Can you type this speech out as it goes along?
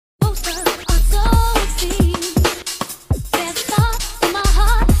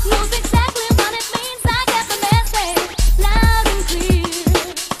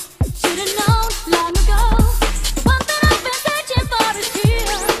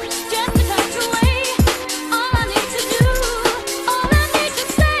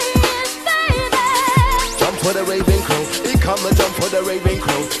the raving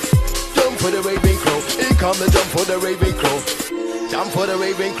crew. Jump for the raving crew. Here come the jump for the raving crew. Jump for the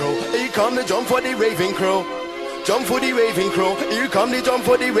raving crew. Here come the jump for the raving crew. Jump for the raving crew. Here come the jump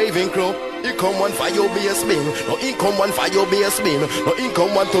for the raving crew. Here come one for your bass spin. No, here come one for your bass spin. No, here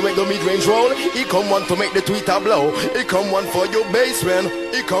come one to make the mid-range roll. Here come one to make the tweeter blow. Here come one for your bass spin.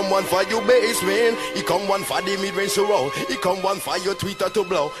 Here come one for your bass spin. Here come one for the mid-range to roll. Here come one for your tweeter to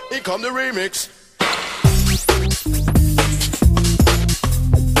blow. Here come the remix.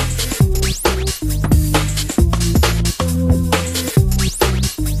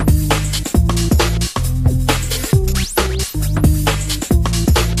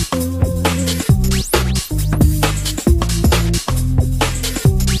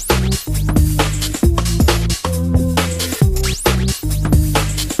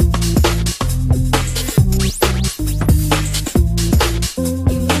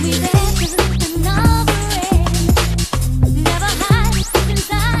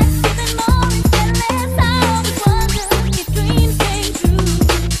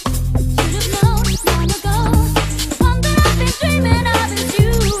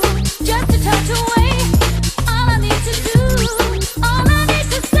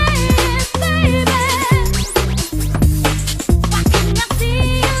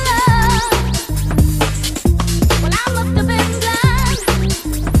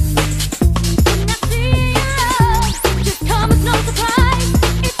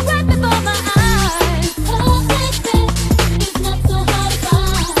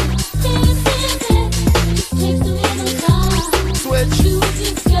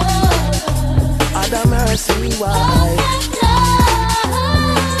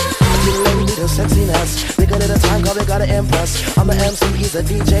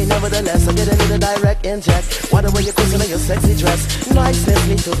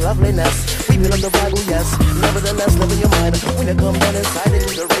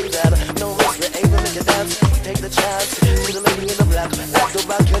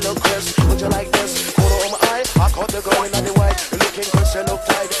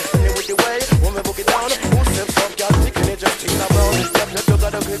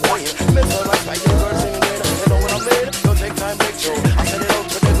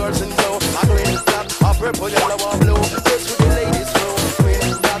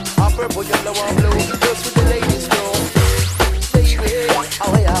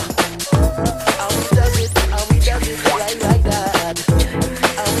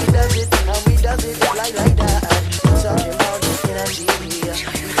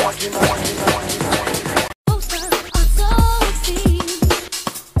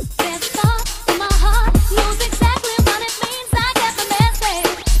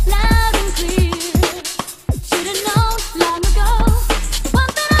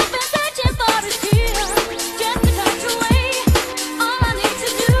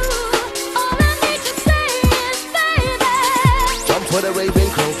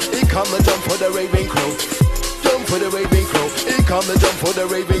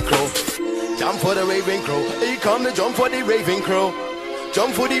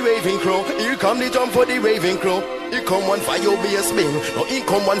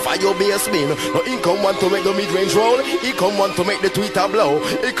 No, here come one to make the mid-range roll. Here come one to make the tweeter blow.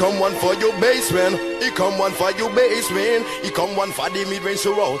 Here come one for your bass man. Here come one for your bass man. Here come one for the mid-range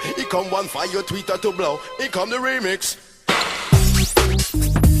to roll. Here come one for your tweeter to blow. Here come the remix.